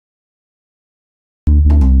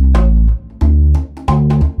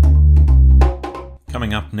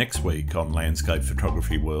Coming up next week on Landscape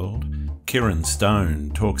Photography World, Kieran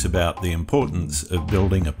Stone talks about the importance of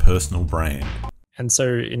building a personal brand. And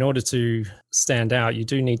so in order to stand out, you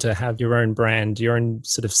do need to have your own brand, your own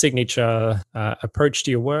sort of signature approach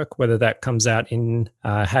to your work, whether that comes out in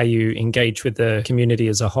how you engage with the community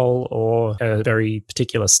as a whole or a very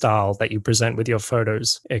particular style that you present with your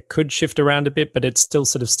photos. It could shift around a bit, but it still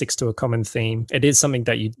sort of sticks to a common theme. It is something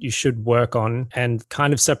that you should work on and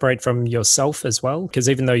kind of separate from yourself as well, because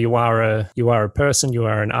even though you are a person, you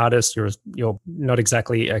are an artist, you're not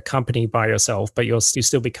exactly a company by yourself, but you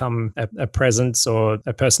still become a presence or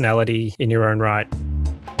a personality in your own right.